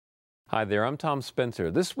Hi there, I'm Tom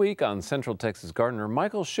Spencer. This week on Central Texas Gardener,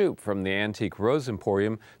 Michael Shoup from the antique Rose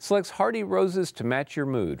Emporium selects hardy roses to match your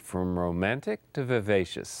mood, from romantic to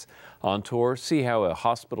vivacious. On tour, see how a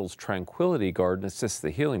hospital's Tranquility Garden assists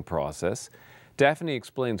the healing process. Daphne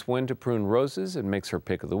explains when to prune roses and makes her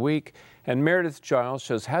pick of the week. And Merrideth Jiles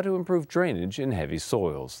shows how to improve drainage in heavy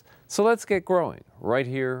soils. So let's get growing right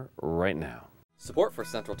here, right now. Support for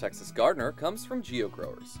Central Texas Gardener comes from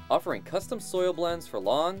GeoGrowers, offering custom soil blends for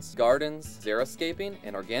lawns, gardens, xeriscaping,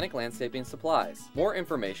 and organic landscaping supplies. More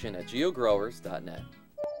information at geogrowers.net.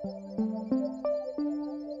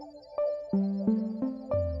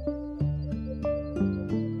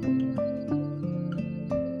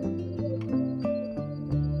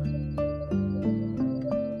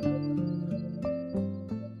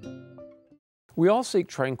 We all seek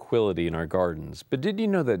tranquility in our gardens, but did you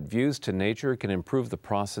know that views to nature can improve the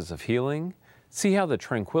process of healing? See how the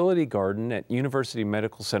Tranquility Garden at University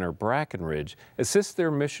Medical Center Brackenridge assists their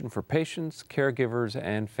mission for patients, caregivers,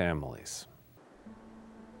 and families.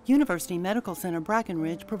 University Medical Center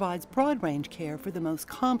Brackenridge provides broad-range care for the most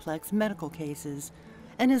complex medical cases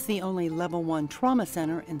and is the only Level 1 trauma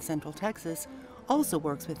center in Central Texas. Also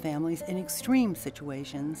works with families in extreme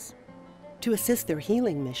situations. To assist their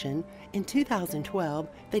healing mission, in 2012,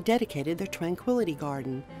 they dedicated their Tranquility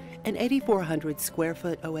Garden, an 8,400 square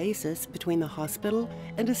foot oasis between the hospital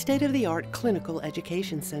and a state-of-the-art clinical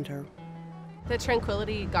education center. The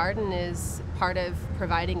Tranquility Garden is part of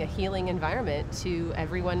providing a healing environment to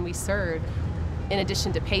everyone we serve. In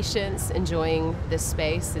addition to patients enjoying this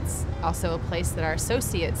space, it's also a place that our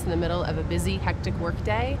associates in the middle of a busy, hectic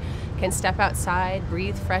workday can step outside,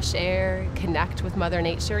 breathe fresh air, connect with Mother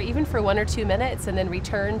Nature, even for 1 or 2 minutes, and then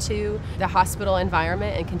return to the hospital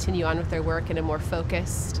environment and continue on with their work in a more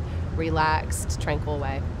focused, relaxed, tranquil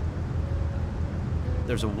way.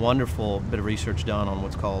 There's a wonderful bit of research done on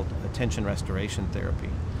what's called attention restoration therapy,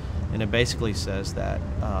 and it basically says that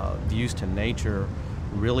views to nature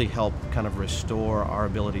really help kind of restore our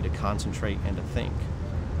ability to concentrate and to think.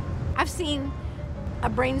 I've seen a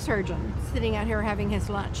brain surgeon sitting out here having his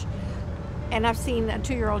lunch, and I've seen a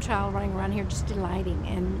 2-year-old child running around here just delighting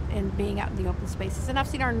and being out in the open spaces, and I've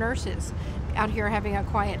seen our nurses out here having a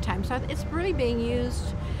quiet time. So it's really being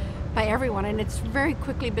used by everyone, and it's very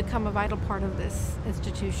quickly become a vital part of this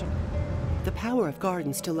institution. The power of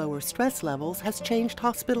gardens to lower stress levels has changed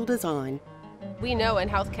hospital design. We know in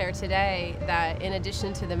healthcare today that in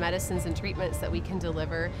addition to the medicines and treatments that we can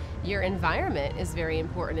deliver, your environment is very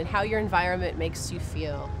important, and how your environment makes you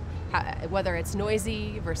feel. Whether it's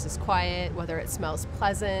noisy versus quiet, whether it smells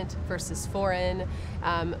pleasant versus foreign,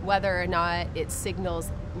 whether or not it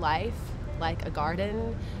signals life, like a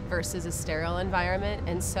garden versus a sterile environment.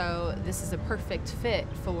 And so this is a perfect fit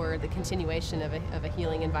for the continuation of a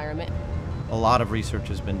healing environment. A lot of research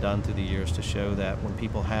has been done through the years to show that when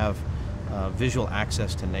people have visual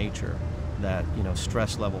access to nature, that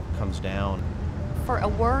stress level comes down. For a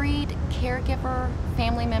worried caregiver,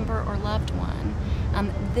 family member, or loved one,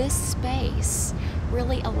 this space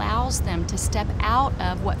really allows them to step out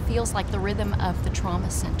of what feels like the rhythm of the trauma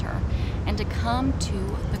center and to come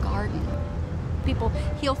to the garden. People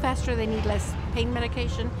heal faster, they need less pain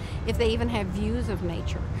medication if they even have views of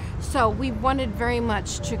nature. So we wanted very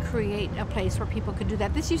much to create a place where people could do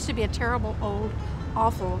that. This used to be a terrible, old,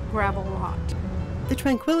 awful gravel lot. The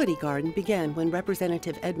Tranquility Garden began when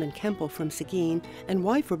Representative Edmund Kemple from Seguin and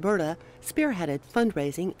wife Roberta spearheaded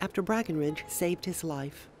fundraising after Brackenridge saved his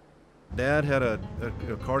life. Dad had a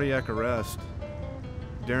cardiac arrest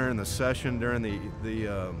during the session, during the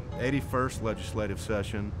 81st legislative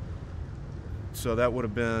session. So that would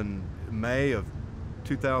have been May of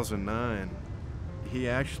 2009. He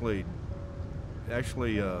actually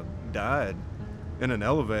died in an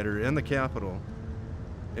elevator in the Capitol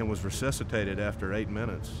and was resuscitated after 8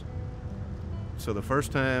 minutes. So the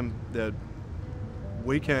first time that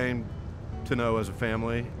we came to know as a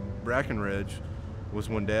family Brackenridge was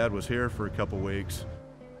when Dad was here for a couple weeks.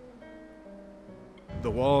 The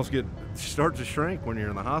walls start to shrink when you're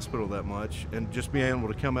in the hospital that much, and just being able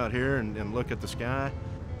to come out here and look at the sky,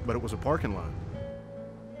 but it was a parking lot.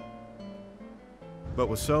 But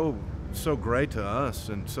was so great to us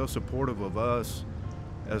and so supportive of us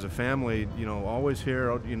as a family, always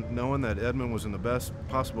here, knowing that Edmund was in the best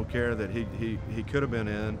possible care that he could have been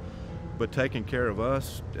in, but taking care of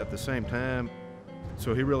us at the same time.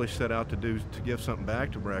 So he really set out to give something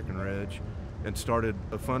back to Brackenridge and started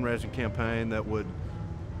a fundraising campaign that would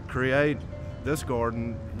create this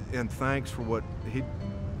garden in thanks for what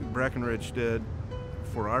Brackenridge did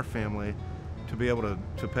for our family, to be able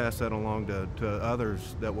to pass that along to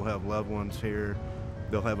others that will have loved ones here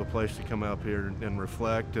they'll have a place to come up here and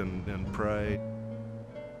reflect and pray.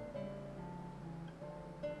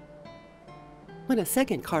 When a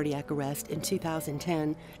second cardiac arrest in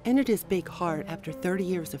 2010 entered his big heart after 30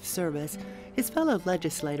 years of service, his fellow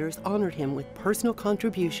legislators honored him with personal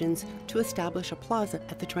contributions to establish a plaza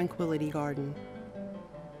at the Tranquility Garden.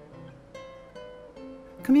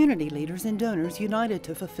 Community leaders and donors united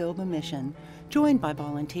to fulfill the mission, joined by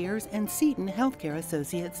volunteers and Seton healthcare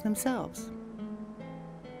associates themselves.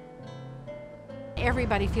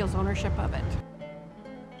 Everybody feels ownership of it.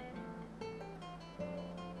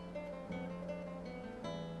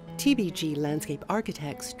 TBG Landscape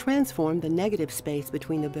Architects transformed the negative space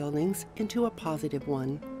between the buildings into a positive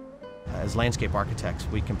one. As landscape architects,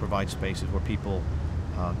 we can provide spaces where people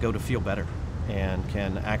go to feel better and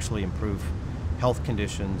can actually improve health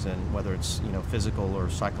conditions, and whether it's physical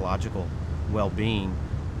or psychological well-being.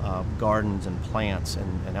 Gardens and plants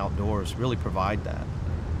and outdoors really provide that.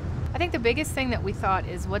 I think the biggest thing that we thought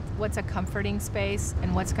is what's a comforting space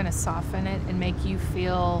and what's going to soften it and make you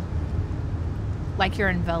feel like you're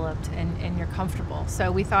enveloped and you're comfortable.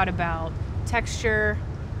 So we thought about texture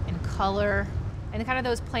and color and kind of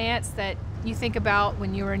those plants that you think about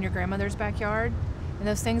when you were in your grandmother's backyard, and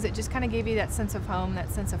those things that just kind of gave you that sense of home,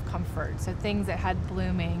 that sense of comfort. So things that had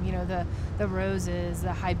blooming, the roses,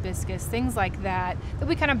 the hibiscus, things like that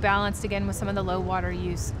we kind of balanced again with some of the low water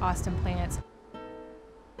use Austin plants.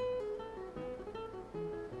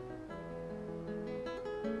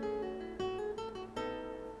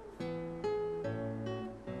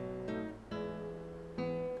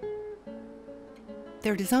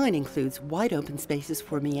 Their design includes wide open spaces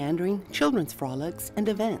for meandering, children's frolics, and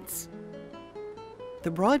events. The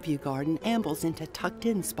Broadview Garden ambles into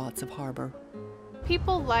tucked-in spots of harbor.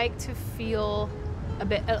 People like to feel a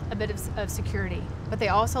bit of security, but they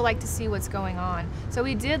also like to see what's going on. So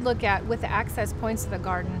we did look at, with the access points to the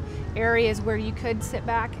garden, areas where you could sit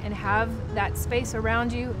back and have that space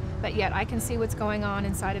around you, but yet I can see what's going on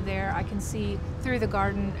inside of there. I can see through the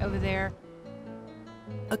garden over there.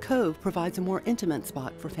 A cove provides a more intimate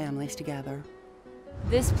spot for families to gather.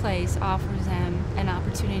 This place offers them an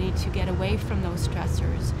opportunity to get away from those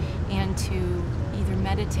stressors and to either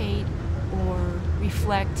meditate or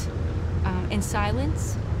reflect in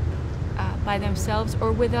silence by themselves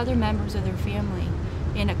or with other members of their family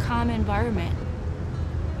in a calm environment.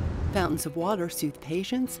 Fountains of water soothe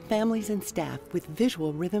patients, families, and staff with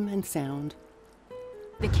visual rhythm and sound.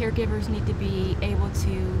 The caregivers need to be able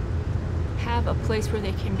to have a place where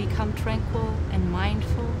they can become tranquil and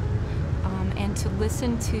mindful, and to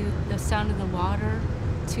listen to the sound of the water,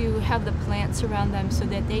 to have the plants around them so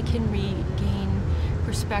that they can regain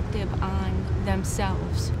perspective on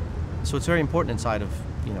themselves. So it's very important inside of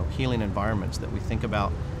healing environments that we think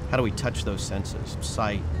about how do we touch those senses,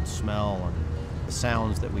 sight, smell, and the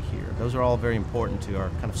sounds that we hear. Those are all very important to our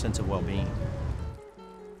kind of sense of well-being.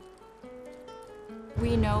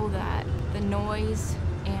 We know that the noise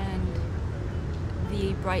and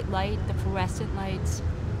the bright light, the fluorescent lights,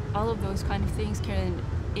 all of those kind of things can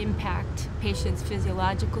impact patients'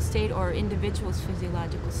 physiological state or individuals'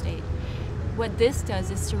 physiological state. What this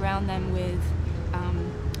does is surround them with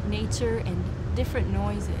nature and different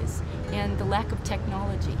noises and the lack of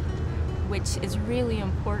technology, which is really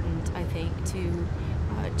important, I think, to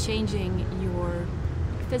changing your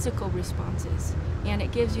physical responses. And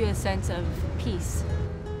it gives you a sense of peace.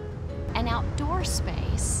 An outdoor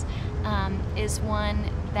space is one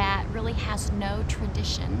that really has no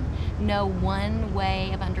tradition, no one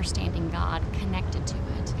way of understanding God connected to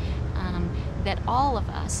it. That all of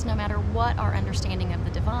us, no matter what our understanding of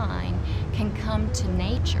the divine, can come to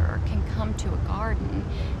nature, can come to a garden,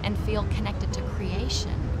 and feel connected to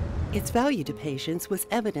creation. Its value to patients was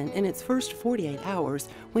evident in its first 48 hours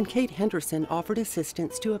when Kate Henderson offered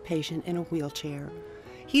assistance to a patient in a wheelchair.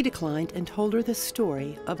 He declined and told her the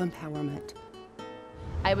story of empowerment.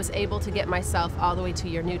 I was able to get myself all the way to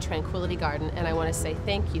your new Tranquility Garden, and I want to say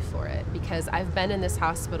thank you for it, because I've been in this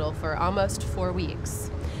hospital for almost 4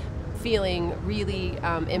 weeks, feeling really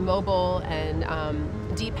immobile and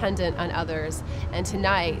dependent on others. And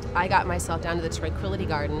tonight, I got myself down to the Tranquility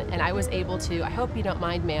Garden, and I was able to, I hope you don't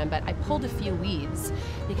mind, ma'am, but I pulled a few weeds,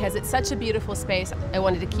 because it's such a beautiful space. I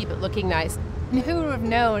wanted to keep it looking nice. And who would have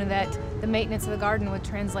known that the maintenance of the garden would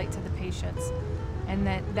translate to the patients? And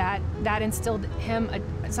that instilled him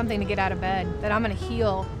something to get out of bed, that I'm going to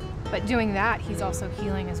heal, but doing that, he's also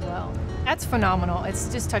healing as well. That's phenomenal.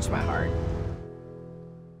 It's just touched my heart.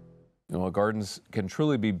 Gardens can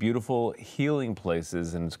truly be beautiful, healing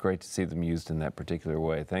places, and it's great to see them used in that particular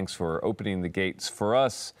way. Thanks for opening the gates for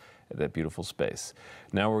us that beautiful space.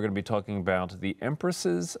 Now we're going to be talking about the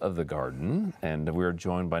empresses of the garden, and we're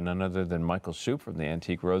joined by none other than Michael Shoup from the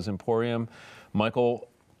Antique Rose Emporium. Michael,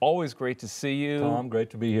 always great to see you. Tom, great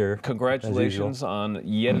to be here. Congratulations on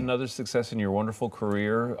yet another success in your wonderful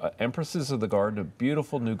career. Empresses of the Garden, a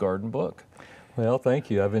beautiful new garden book. Well, thank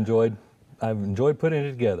you. I've enjoyed putting it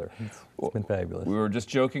together. It's been fabulous. We were just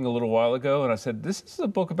joking a little while ago, and I said, this is a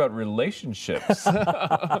book about relationships.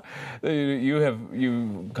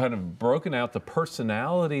 You've kind of broken out the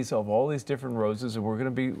personalities of all these different roses, and we're going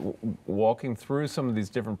to be walking through some of these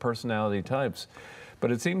different personality types.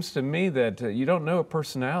 But it seems to me that you don't know a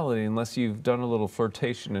personality unless you've done a little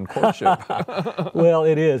flirtation and courtship. Well,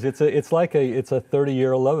 it is. It's like a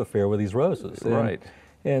 30-year love affair with these roses. Right.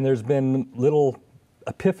 And there's been little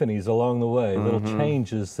epiphanies along the way, little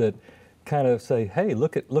changes that kind of say, hey,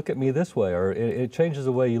 look at me this way, or it changes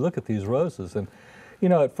the way you look at these roses. And you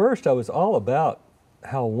know, at first I was all about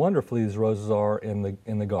how wonderful these roses are in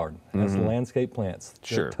the garden as landscape plants.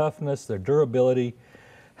 Sure. Their toughness, their durability,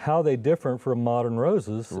 how they differ from modern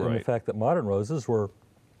roses, and the fact that modern roses were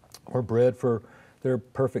bred for their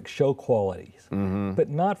perfect show qualities, but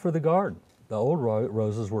not for the garden. The old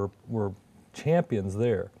roses were champions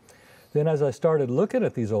there. Then as I started looking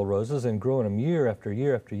at these old roses and growing them year after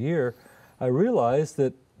year after year, I realized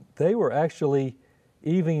that they were actually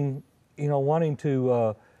even, wanting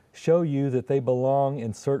to show you that they belong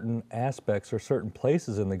in certain aspects or certain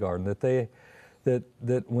places in the garden,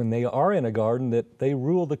 that when they are in a garden, that they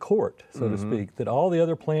rule the court, so to speak, that all the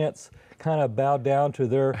other plants kind of bow down to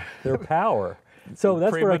their power. So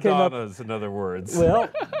that's where I came up. Prima donnas, in other words. Well,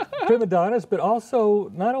 prima donnas, but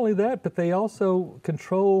also, not only that, but they also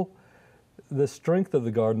control the strength of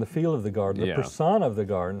the garden, the feel of the garden, the persona of the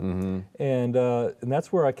garden, and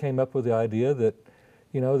that's where I came up with the idea that,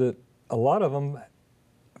 that a lot of them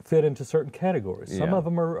fit into certain categories. Some of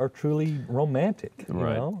them are truly romantic.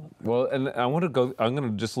 Right. Well, and I'm going to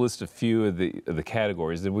just list a few of the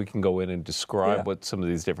categories, then we can go in and describe what some of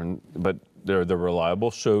these different. But they're the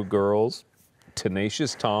reliable showgirls,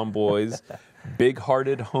 tenacious tomboys,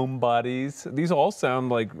 big-hearted homebodies. These all sound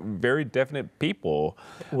like very definite people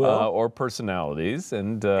or personalities,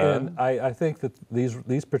 and I think that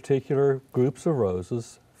these particular groups of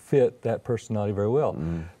roses fit that personality very well.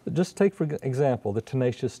 Just take for example the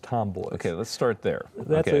tenacious tomboys. Okay, let's start there.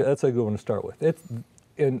 That's a good one to start with.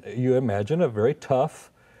 And you imagine a very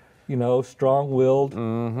tough, strong-willed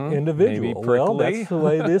individual. Maybe prickly. Well, that's the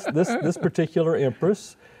way this particular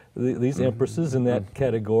empress. These empresses in that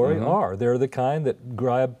category are. They're the kind that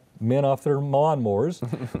grab men off their lawnmowers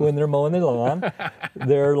when they're mowing the lawn.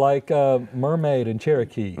 They're like Mermaid and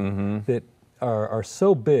Cherokee that are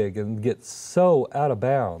so big and get so out of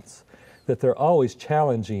bounds that they're always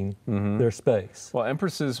challenging their space. Well,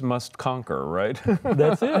 empresses must conquer, right?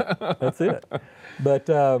 That's it. That's it. But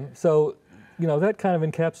so that kind of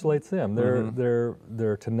encapsulates them.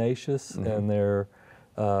 They're tenacious and they're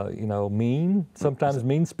mean, sometimes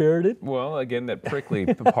mean-spirited. Well, again, that prickly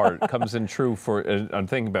part comes in true for, I'm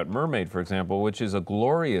thinking about Mermaid, for example, which is a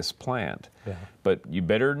glorious plant. Yeah. But you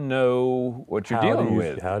better know what you're dealing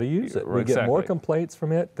with. How to use it. We Exactly. get more complaints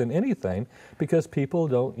from it than anything because people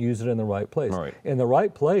don't use it in the right place. Right. In the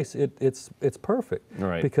right place, it's perfect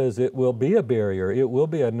because it will be a barrier. It will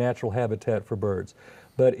be a natural habitat for birds.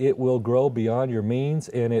 But it will grow beyond your means,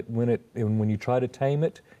 and when you try to tame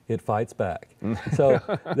it, it fights back. So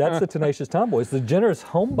that's the tenacious tomboys. The generous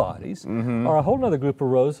homebodies are a whole other group of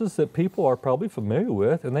roses that people are probably familiar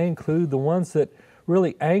with, and they include the ones that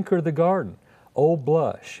really anchor the garden. Old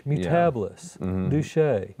Blush, Mutabilis,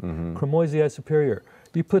 Duché, Cremoisii superior.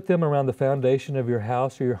 You put them around the foundation of your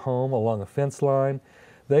house or your home along a fence line.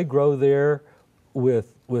 They grow there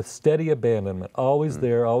with steady abandonment, always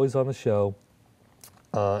there, always on the show.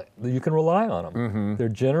 You can rely on them. They're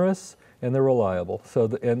generous and they're reliable.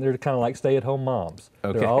 And they're kind of like stay-at-home moms.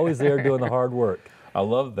 Okay. They're always there doing the hard work. I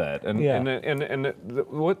love that. And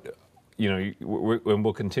what and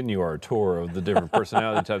we'll continue our tour of the different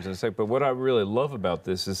personality types in a sec. But what I really love about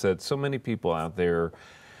this is that so many people out there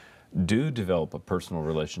do develop a personal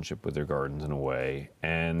relationship with their gardens in a way,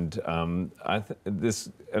 and I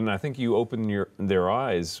think you open their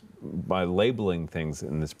eyes by labeling things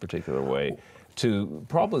in this particular way to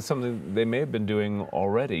probably something they may have been doing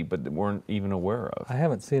already but weren't even aware of. I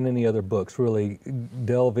haven't seen any other books really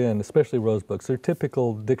delve in, especially rose books. They're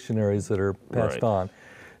typical dictionaries that are passed on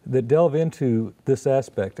that delve into this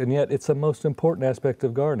aspect, and yet it's the most important aspect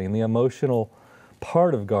of gardening, the emotional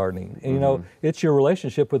part of gardening. And it's your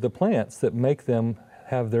relationship with the plants that make them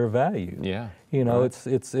have their value. Yeah. It's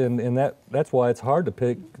that's why it's hard to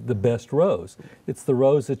pick the best rose. It's the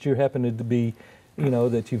rose that you happen to be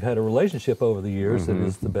that you've had a relationship over the years that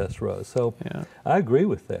is the best rose. So I agree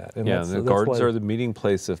with that. And the gardens are the meeting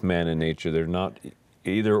place of man and nature. They're not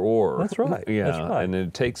either or. That's right. Yeah, that's right. And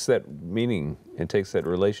it takes that meaning. It takes that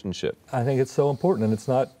relationship. I think it's so important, and it's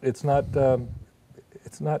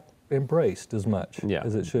not embraced as much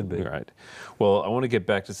as it should be. Right. Well, I want to get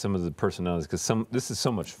back to some of the personalities because this is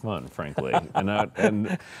so much fun, frankly. and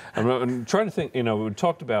I'm trying to think. We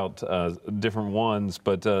talked about different ones,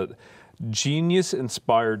 but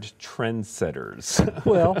genius-inspired trendsetters.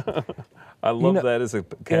 Well, I love that as a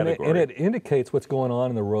category. And it indicates what's going on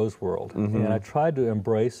in the rose world. And I tried to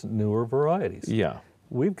embrace newer varieties. Yeah.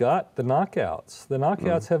 We've got the knockouts. The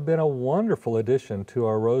knockouts have been a wonderful addition to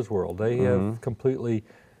our rose world. They have completely,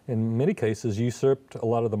 in many cases, usurped a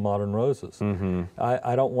lot of the modern roses.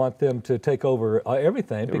 I don't want them to take over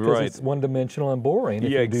everything because it's one-dimensional and boring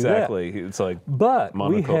if you do exactly. that. It's like But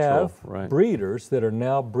we have right. breeders that are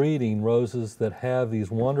now breeding roses that have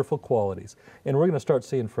these wonderful qualities. And we're going to start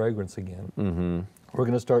seeing fragrance again. We're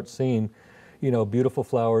going to start seeing, beautiful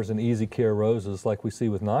flowers and easy care roses like we see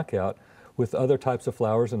with knockout, with other types of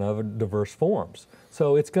flowers and other diverse forms.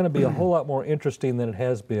 So it's going to be a whole lot more interesting than it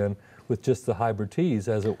has been with just the hybrid teas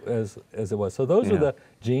as it was. So those are the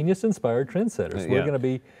genius-inspired trendsetters. We're going to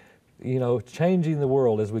be, changing the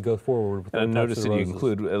world as we go forward. With I noticed that you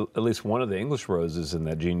include at least one of the English roses in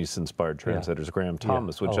that genius-inspired trendsetters, Graham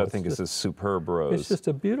Thomas, which I think is a superb rose. It's just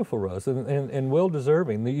a beautiful rose and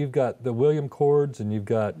well-deserving. You've got the William Cords and you've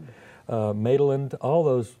got Maitland, all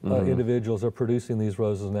those individuals are producing these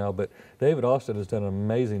roses now, but David Austin has done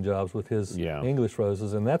amazing jobs with his English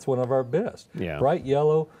roses, and that's one of our best. Bright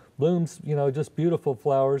yellow, blooms, just beautiful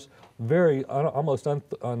flowers, very almost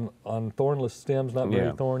on thornless stems, not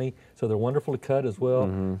very thorny, so they're wonderful to cut as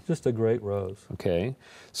well. Just a great rose. Okay,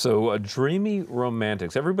 so dreamy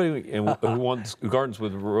romantics. Everybody who wants gardens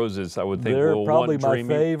with roses, I would think, they're will probably want my dreamy.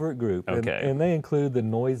 favorite group, and they include the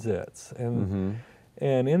noisettes.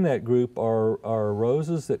 And in that group are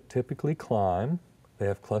roses that typically climb. They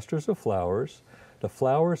have clusters of flowers. The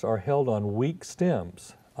flowers are held on weak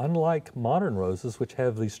stems. Unlike modern roses, which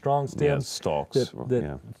have these strong stems stalks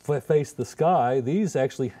that face the sky, these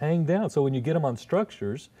actually hang down. So when you get them on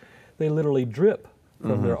structures, they literally drip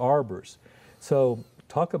from their arbors. So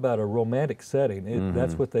talk about a romantic setting.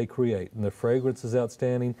 That's what they create. And the fragrance is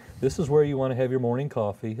outstanding. This is where you want to have your morning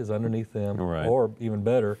coffee, is underneath them, or even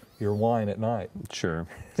better, your wine at night. Sure.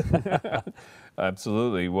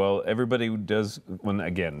 Absolutely. Well, everybody does, when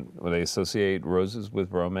they associate roses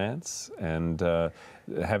with romance, and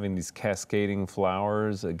having these cascading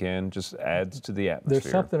flowers, again, just adds to the atmosphere.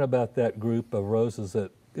 There's something about that group of roses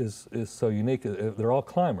that is so unique. They're all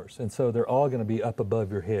climbers, and so they're all going to be up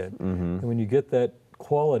above your head. And when you get that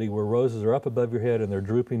quality where roses are up above your head and they're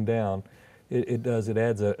drooping down, it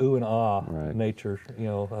adds a ooh and ah nature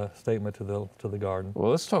statement to the garden. Well,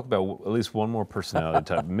 let's talk about at least one more personality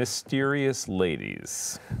type: mysterious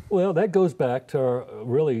ladies. Well, that goes back to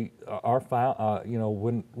our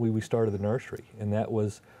when we started the nursery, and that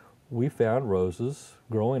was we found roses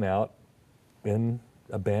growing out in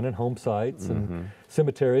abandoned home sites and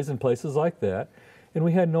cemeteries and places like that, and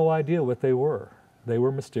we had no idea what they were. They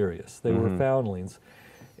were mysterious. They were foundlings,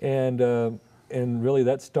 and really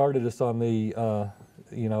that started us on the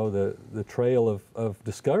the trail of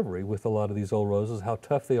discovery with a lot of these old roses. How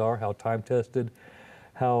tough they are, how time tested,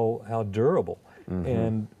 how durable,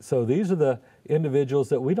 and so these are the individuals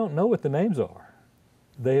that we don't know what the names are.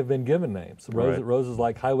 They have been given names. Roses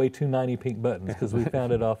like Highway 290 pink buttons because we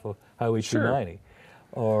found it off of Highway 290,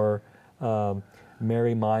 or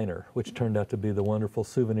Mary Minor, which turned out to be the wonderful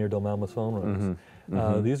Souvenir del Malmaison rose.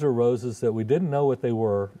 These are roses that we didn't know what they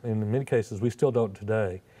were. In many cases, we still don't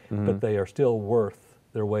today, but they are still worth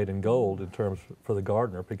their weight in gold in terms for the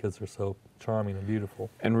gardener because they're so charming and beautiful.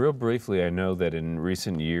 And real briefly, I know that in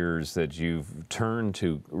recent years that you've turned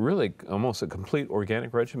to really almost a complete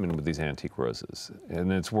organic regimen with these antique roses,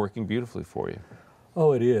 and it's working beautifully for you.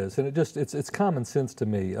 Oh, it is, and it's common sense to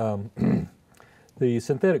me. The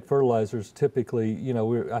synthetic fertilizers typically,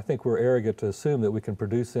 I think we're arrogant to assume that we can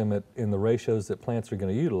produce them in the ratios that plants are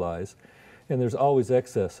going to utilize, and there's always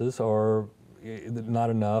excesses or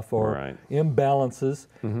not enough or imbalances,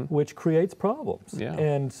 which creates problems.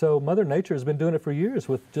 And so Mother Nature has been doing it for years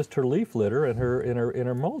with just her leaf litter and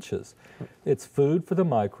her mulches. It's food for the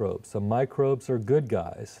microbes. The microbes are good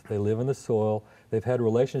guys. They live in the soil. They've had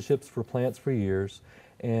relationships for plants for years.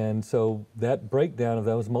 And so that breakdown of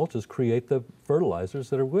those mulches create the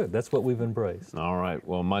fertilizers that are good. That's what we've embraced. All right.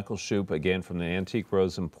 Well, Michael Shoup, again from the Antique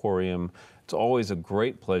Rose Emporium. It's always a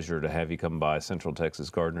great pleasure to have you come by Central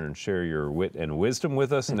Texas Gardener and share your wit and wisdom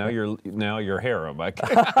with us. Now you're harem.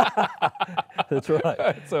 That's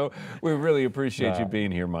right. So we really appreciate you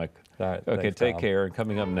being here, Mike. All right. Okay, Thanks, take Tom. care. And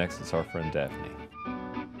coming up next is our friend Daphne.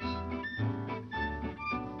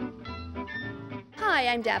 Hi,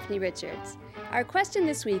 I'm Daphne Richards. Our question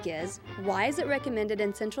this week is, why is it recommended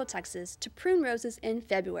in Central Texas to prune roses in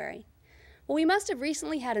February? Well, we must have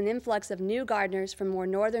recently had an influx of new gardeners from more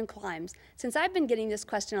northern climes, since I've been getting this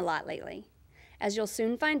question a lot lately. As you'll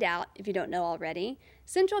soon find out, if you don't know already,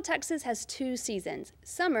 Central Texas has two seasons,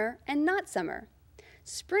 summer and not summer.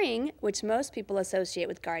 Spring, which most people associate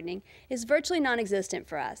with gardening, is virtually non-existent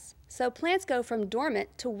for us, so plants go from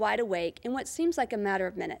dormant to wide awake in what seems like a matter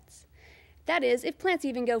of minutes. That is, if plants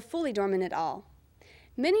even go fully dormant at all.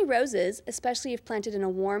 Many roses, especially if planted in a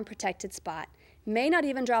warm, protected spot, may not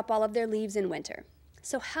even drop all of their leaves in winter.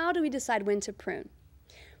 So how do we decide when to prune?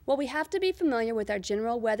 Well, we have to be familiar with our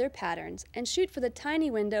general weather patterns and shoot for the tiny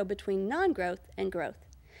window between non-growth and growth.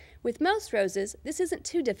 With most roses, this isn't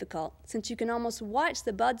too difficult, since you can almost watch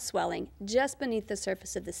the buds swelling just beneath the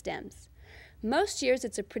surface of the stems. Most years,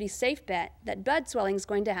 it's a pretty safe bet that bud swelling is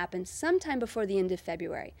going to happen sometime before the end of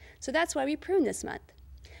February, so that's why we prune this month.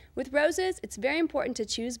 With roses, it's very important to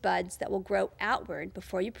choose buds that will grow outward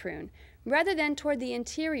before you prune, rather than toward the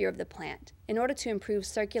interior of the plant, in order to improve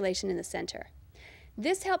circulation in the center.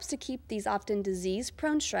 This helps to keep these often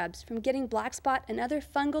disease-prone shrubs from getting black spot and other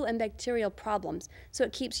fungal and bacterial problems, so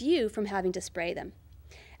it keeps you from having to spray them.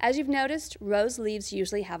 As you've noticed, rose leaves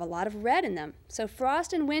usually have a lot of red in them, so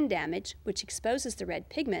frost and wind damage, which exposes the red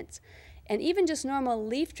pigments, and even just normal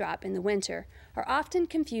leaf drop in the winter, are often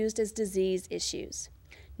confused as disease issues.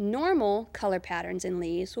 Normal color patterns in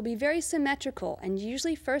leaves will be very symmetrical and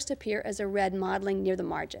usually first appear as a red mottling near the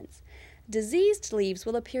margins. Diseased leaves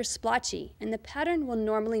will appear splotchy, and the pattern will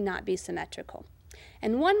normally not be symmetrical.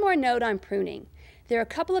 And one more note on pruning. There are a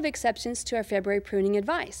couple of exceptions to our February pruning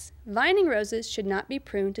advice. Vining roses should not be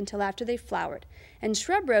pruned until after they've flowered, and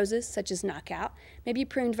shrub roses, such as knockout, may be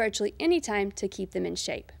pruned virtually any time to keep them in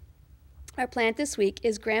shape. Our plant this week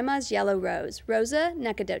is Grandma's Yellow Rose, Rosa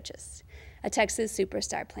Nacogdoches, a Texas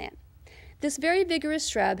superstar plant. This very vigorous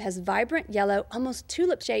shrub has vibrant yellow, almost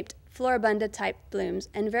tulip-shaped floribunda-type blooms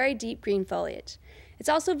and very deep green foliage. It's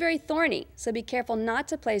also very thorny, so be careful not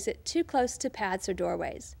to place it too close to paths or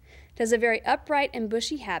doorways. It has a very upright and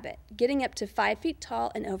bushy habit, getting up to 5 feet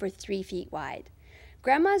tall and over 3 feet wide.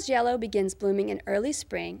 Grandma's Yellow begins blooming in early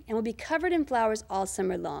spring and will be covered in flowers all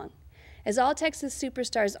summer long. As all Texas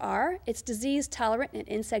superstars are, it's disease-tolerant and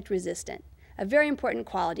insect-resistant, a very important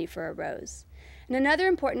quality for a rose. And another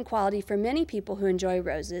important quality for many people who enjoy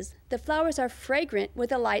roses, the flowers are fragrant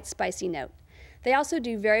with a light, spicy note. They also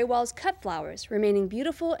do very well as cut flowers, remaining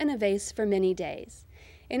beautiful in a vase for many days.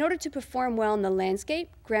 In order to perform well in the landscape,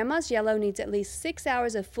 Grandma's Yellow needs at least 6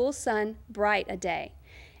 hours of full sun, bright a day.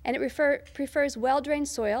 And it prefers well-drained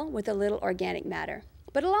soil with a little organic matter.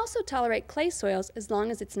 But it'll also tolerate clay soils as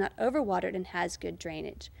long as it's not overwatered and has good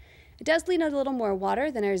drainage. It does need a little more water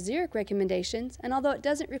than our xeric recommendations, and although it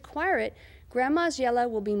doesn't require it, Grandma's Yellow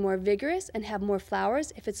will be more vigorous and have more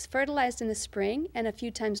flowers if it's fertilized in the spring and a few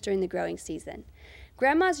times during the growing season.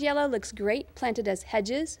 Grandma's Yellow looks great planted as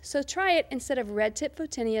hedges, so try it instead of red-tip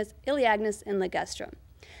photinias, elaeagnus, and ligustrum.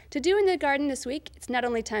 To do in the garden this week, it's not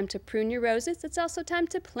only time to prune your roses, it's also time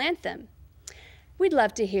to plant them. We'd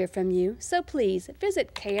love to hear from you, so please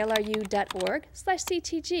visit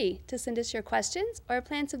klru.org/CTG to send us your questions or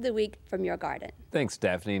plants of the week from your garden. Thanks,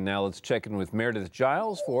 Daphne. Now let's check in with Merrideth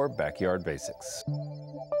Jiles for Backyard Basics.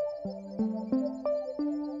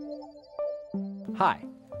 Hi,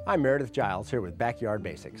 I'm Merrideth Jiles here with Backyard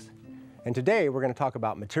Basics. And today we're going to talk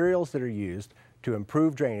about materials that are used to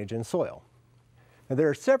improve drainage in soil. Now, there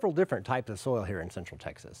are several different types of soil here in Central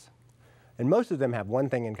Texas, and most of them have one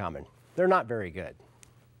thing in common. They're not very good.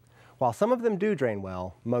 While some of them do drain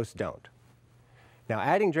well, most don't. Now,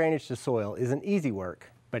 adding drainage to soil isn't easy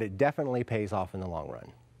work, but it definitely pays off in the long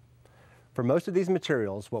run. For most of these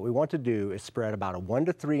materials, what we want to do is spread about a 1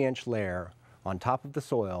 to 3 inch layer on top of the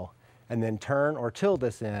soil and then turn or till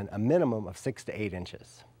this in a minimum of 6 to 8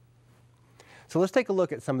 inches. So let's take a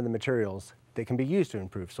look at some of the materials that can be used to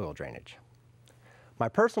improve soil drainage. My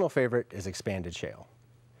personal favorite is expanded shale.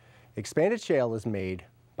 Expanded shale is made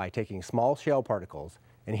by taking small shale particles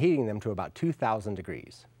and heating them to about 2,000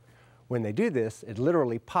 degrees. When they do this, it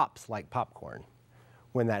literally pops like popcorn.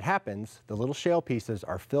 When that happens, the little shale pieces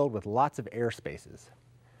are filled with lots of air spaces.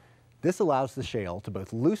 This allows the shale to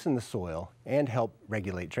both loosen the soil and help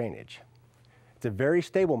regulate drainage. It's a very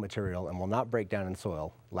stable material and will not break down in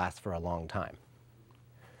soil, lasts for a long time.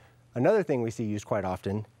 Another thing we see used quite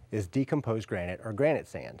often is decomposed granite or granite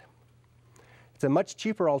sand. It's a much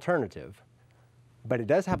cheaper alternative, but it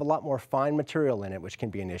does have a lot more fine material in it, which can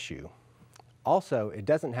be an issue. Also, it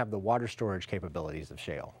doesn't have the water storage capabilities of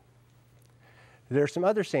shale. There are some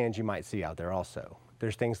other sands you might see out there also.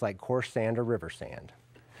 There's things like coarse sand or river sand.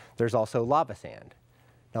 There's also lava sand.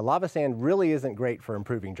 Now, lava sand really isn't great for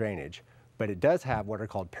improving drainage, but it does have what are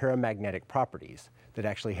called paramagnetic properties that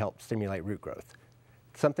actually help stimulate root growth.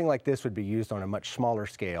 Something like this would be used on a much smaller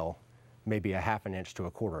scale, maybe 1/2 inch to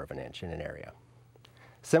 1/4 inch in an area.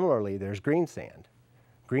 Similarly, there's green sand.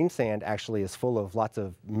 Green sand actually is full of lots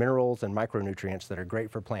of minerals and micronutrients that are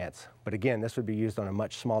great for plants, but again, this would be used on a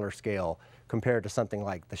much smaller scale compared to something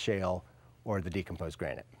like the shale or the decomposed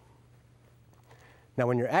granite. Now,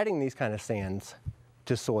 when you're adding these kind of sands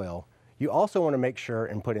to soil, you also want to make sure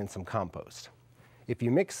and put in some compost. If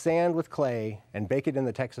you mix sand with clay and bake it in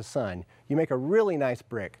the Texas sun, you make a really nice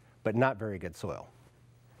brick, but not very good soil.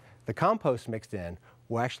 The compost mixed in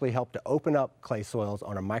will actually help to open up clay soils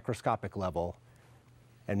on a microscopic level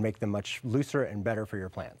and make them much looser and better for your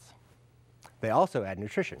plants. They also add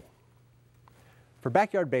nutrition. For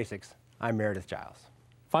Backyard Basics, I'm Merrideth Jiles.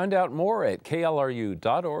 Find out more at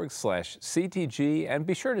klru.org/CTG and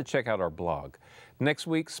be sure to check out our blog. Next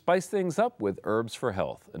week, spice things up with herbs for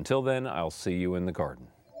health. Until then, I'll see you in the garden.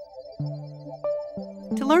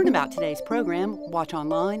 To learn about today's program, watch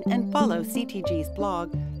online and follow CTG's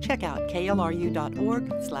blog. Check out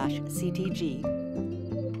klru.org/CTG.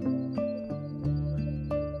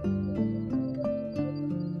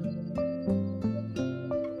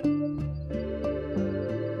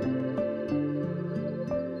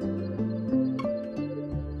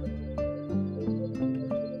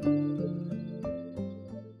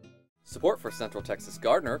 Support for Central Texas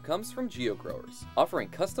Gardener comes from GeoGrowers, offering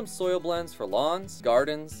custom soil blends for lawns,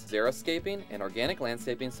 gardens, xeriscaping, and organic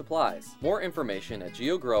landscaping supplies. More information at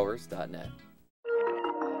geogrowers.net.